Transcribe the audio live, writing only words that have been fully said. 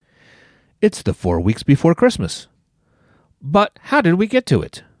It's the 4 weeks before Christmas. But how did we get to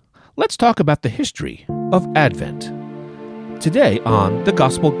it? Let's talk about the history of Advent. Today on the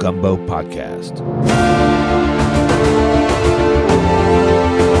Gospel Gumbo Podcast.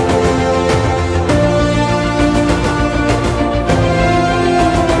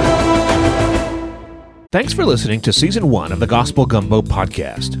 Thanks for listening to Season 1 of the Gospel Gumbo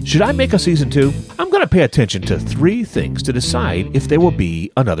Podcast. Should I make a Season 2? I'm going to pay attention to 3 things to decide if there will be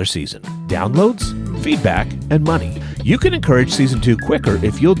another season. Downloads, feedback, and money. You can encourage Season 2 quicker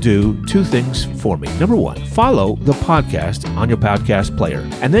if you'll do 2 things for me. Number 1, follow the podcast on your podcast player,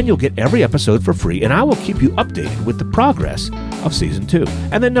 and then you'll get every episode for free, and I will keep you updated with the progress of Season 2.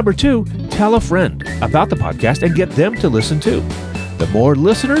 And then number 2, tell a friend about the podcast and get them to listen too. The more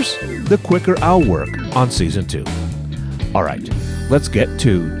listeners, the quicker I'll work on Season 2. All right, let's get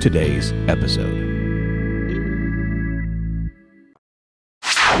to today's episode.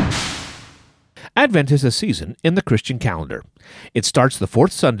 Advent is a season in the Christian calendar. It starts the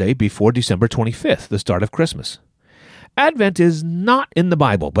 4th Sunday before December 25th, the start of Christmas. Advent is not in the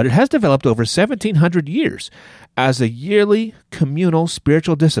Bible, but it has developed over 1,700 years as a yearly communal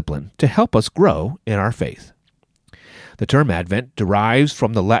spiritual discipline to help us grow in our faith. The term Advent derives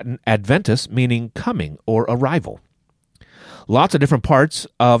from the Latin adventus, meaning coming or arrival. Lots of different parts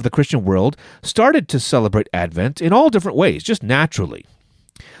of the Christian world started to celebrate Advent in all different ways, just naturally.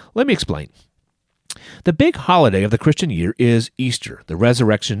 Let me explain. The big holiday of the Christian year is Easter, the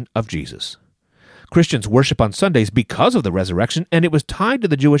resurrection of Jesus. Christians worship on Sundays because of the resurrection, and it was tied to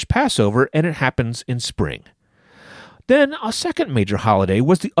the Jewish Passover, and it happens in spring. Then a second major holiday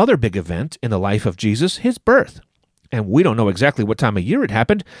was the other big event in the life of Jesus, his birth. And we don't know exactly what time of year it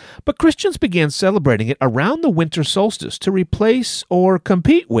happened, but Christians began celebrating it around the winter solstice to replace or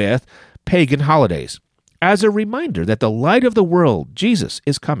compete with pagan holidays, as a reminder that the light of the world, Jesus,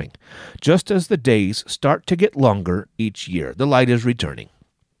 is coming. Just as the days start to get longer each year, the light is returning.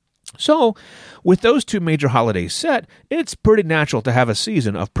 So, with those 2 major holidays set, it's pretty natural to have a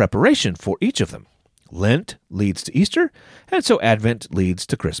season of preparation for each of them. Lent leads to Easter, and so Advent leads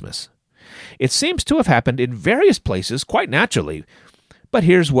to Christmas. It seems to have happened in various places quite naturally, but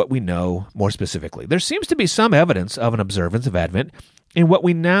here's what we know more specifically. There seems to be some evidence of an observance of Advent in what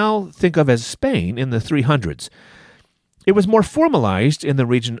we now think of as Spain in the 300s. It was more formalized in the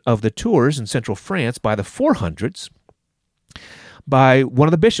region of the Tours in central France by the 400s by one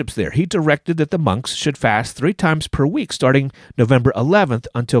of the bishops there. He directed that the monks should fast 3 times per week starting November 11th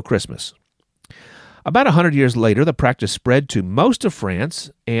until Christmas. About 100 years later, the practice spread to most of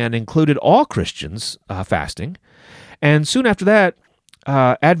France and included all Christians fasting. And soon after that,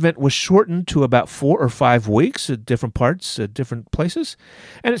 Advent was shortened to about 4 or 5 weeks at different parts, at different places,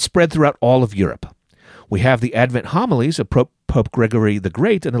 and it spread throughout all of Europe. We have the Advent homilies of Pope Gregory the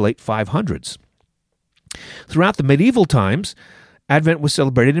Great in the late 500s. Throughout the medieval times, Advent was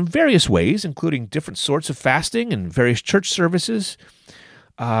celebrated in various ways, including different sorts of fasting and various church services,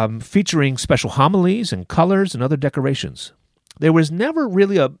 featuring special homilies and colors and other decorations. There was never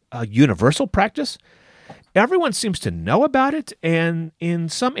really a universal practice. Everyone seems to know about it, and in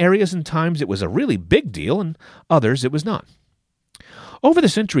some areas and times it was a really big deal, and others it was not. Over the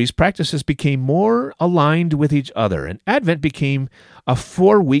centuries, practices became more aligned with each other, and Advent became a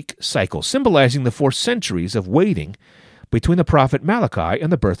 4-week cycle, symbolizing the 4 centuries of waiting between the prophet Malachi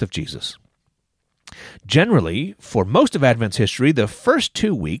and the birth of Jesus. Generally, for most of Advent's history, the first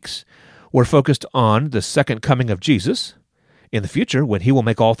 2 weeks were focused on the second coming of Jesus in the future, when he will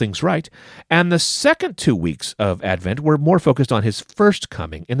make all things right, and the second 2 weeks of Advent were more focused on his first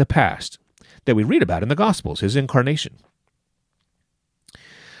coming in the past, that we read about in the Gospels, his incarnation.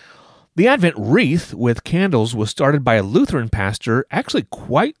 The Advent wreath with candles was started by a Lutheran pastor actually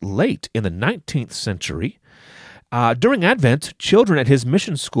quite late in the 19th century. During Advent, children at his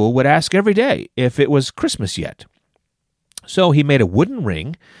mission school would ask every day if it was Christmas yet. So he made a wooden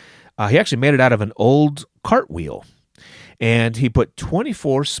ring. He actually made it out of an old cartwheel. And he put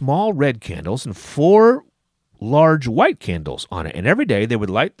 24 small red candles and 4 large white candles on it. And every day they would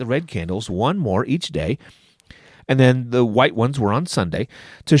light the red candles, 1 more each day. And then the white ones were on Sunday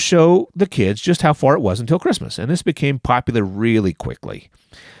to show the kids just how far it was until Christmas. And this became popular really quickly.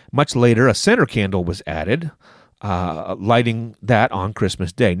 Much later, a center candle was added, lighting that on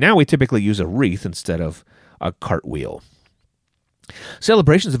Christmas Day. Now we typically use a wreath instead of a cartwheel.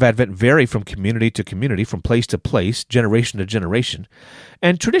 Celebrations of Advent vary from community to community, from place to place, generation to generation,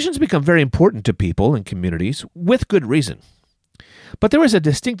 and traditions become very important to people and communities with good reason. But there is a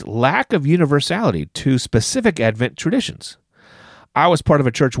distinct lack of universality to specific Advent traditions. I was part of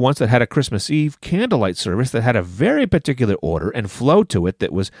a church once that had a Christmas Eve candlelight service that had a very particular order and flow to it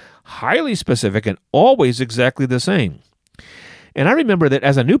that was highly specific and always exactly the same. And I remember that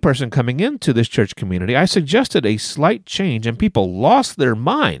as a new person coming into this church community, I suggested a slight change, and people lost their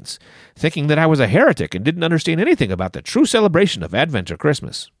minds, thinking that I was a heretic and didn't understand anything about the true celebration of Advent or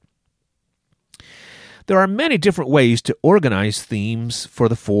Christmas. There are many different ways to organize themes for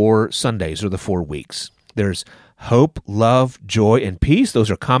the 4 Sundays or the 4 weeks. There's hope, love, joy, and peace.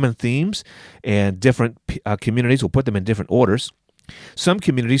 Those are common themes, and different communities will put them in different orders. Some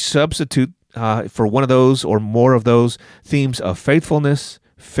communities substitute for one of those or more of those themes of faithfulness,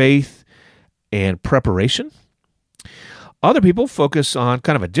 faith, and preparation. Other people focus on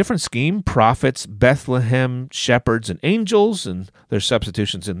kind of a different scheme: prophets, Bethlehem, shepherds, and angels, and there's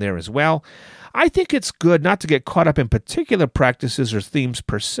substitutions in there as well. I think it's good not to get caught up in particular practices or themes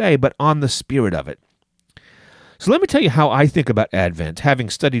per se, but on the spirit of it. So let me tell you how I think about Advent, having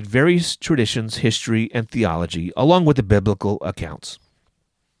studied various traditions, history, and theology, along with the biblical accounts.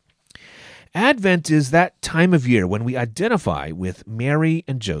 Advent is that time of year when we identify with Mary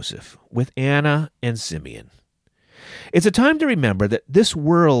and Joseph, with Anna and Simeon. It's a time to remember that this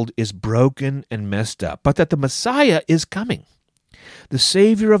world is broken and messed up, but that the Messiah is coming. The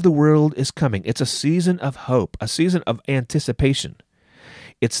Savior of the world is coming. It's a season of hope, a season of anticipation.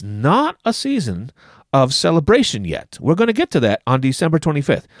 It's not a season of celebration yet. We're going to get to that on December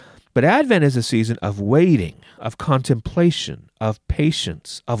 25th. But Advent is a season of waiting, of contemplation, of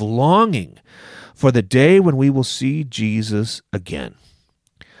patience, of longing for the day when we will see Jesus again.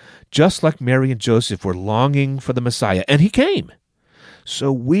 Just like Mary and Joseph were longing for the Messiah, and he came.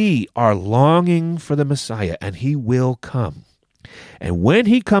 So we are longing for the Messiah, and he will come. And when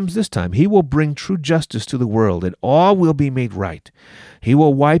he comes this time, he will bring true justice to the world, and all will be made right. He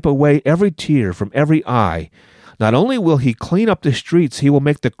will wipe away every tear from every eye. Not only will he clean up the streets, he will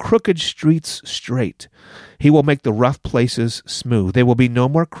make the crooked streets straight. He will make the rough places smooth. There will be no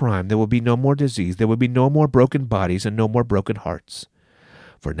more crime. There will be no more disease. There will be no more broken bodies and no more broken hearts.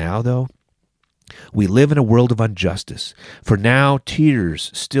 For now, though, we live in a world of injustice. For now,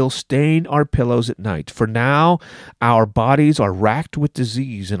 tears still stain our pillows at night. For now, our bodies are racked with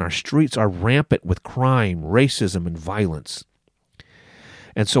disease and our streets are rampant with crime, racism, and violence.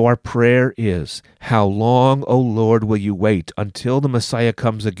 And so our prayer is, how long, O Lord, will you wait until the Messiah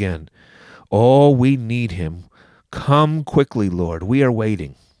comes again? Oh, we need him. Come quickly, Lord. We are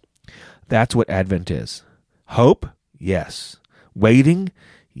waiting. That's what Advent is. Hope? Yes. Waiting?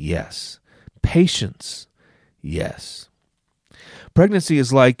 Yes. Patience? Yes. Pregnancy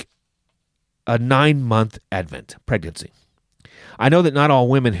is like a 9-month Advent pregnancy. I know that not all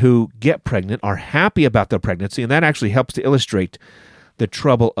women who get pregnant are happy about their pregnancy, and that actually helps to illustrate the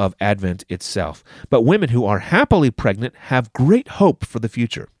trouble of Advent itself. But women who are happily pregnant have great hope for the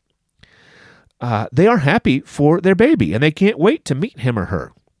future. They are happy for their baby, and they can't wait to meet him or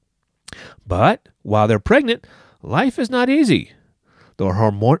her. But while they're pregnant, life is not easy. The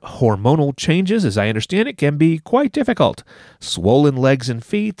hormonal changes, as I understand it, can be quite difficult. Swollen legs and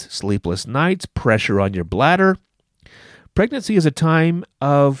feet, sleepless nights, pressure on your bladder. Pregnancy is a time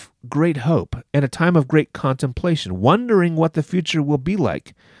of great hope and a time of great contemplation, wondering what the future will be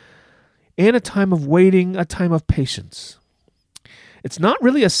like, and a time of waiting, a time of patience. It's not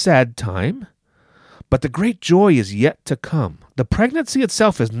really a sad time, but the great joy is yet to come. The pregnancy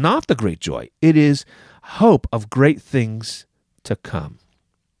itself is not the great joy. It is hope of great things to come.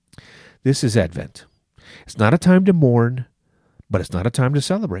 This is Advent. It's not a time to mourn, but it's not a time to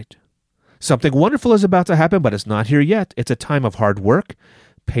celebrate. Something wonderful is about to happen, but it's not here yet. It's a time of hard work,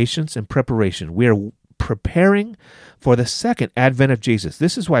 patience, and preparation. We are preparing for the second advent of Jesus.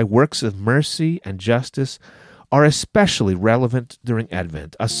 This is why works of mercy and justice are especially relevant during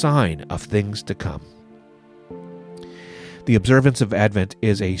Advent, a sign of things to come. The observance of Advent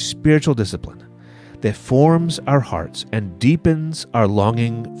is a spiritual discipline that forms our hearts and deepens our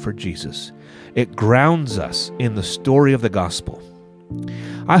longing for Jesus. It grounds us in the story of the gospel.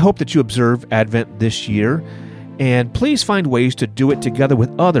 I hope that you observe Advent this year, and please find ways to do it together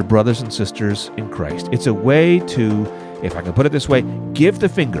with other brothers and sisters in Christ. It's a way to, if I can put it this way, give the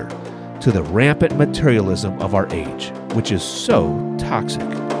finger to the rampant materialism of our age, which is so toxic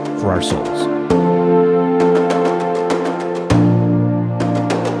for our souls.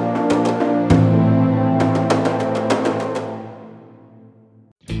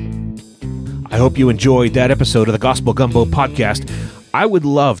 I hope you enjoyed that episode of the Gospel Gumbo podcast. I would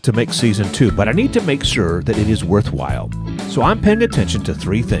love to make season 2, but I need to make sure that it is worthwhile. So I'm paying attention to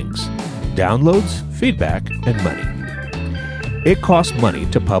 3 things: downloads, feedback, and money. It costs money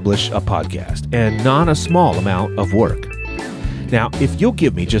to publish a podcast, and not a small amount of work. Now, if you'll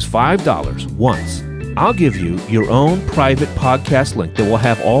give me just $5 once, I'll give you your own private podcast link that will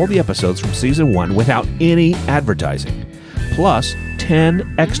have all the episodes from Season 1 without any advertising, plus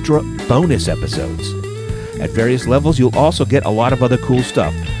 10 extra bonus episodes. At various levels, you'll also get a lot of other cool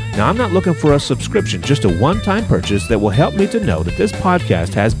stuff. Now, I'm not looking for a subscription, just a one-time purchase that will help me to know that this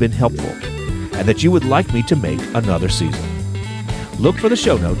podcast has been helpful and that you would like me to make another season. Look for the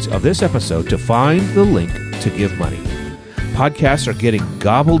show notes of this episode to find the link to give money. Podcasts are getting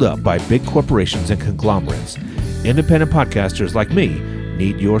gobbled up by big corporations and conglomerates. Independent podcasters like me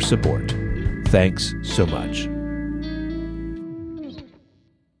need your support. Thanks so much.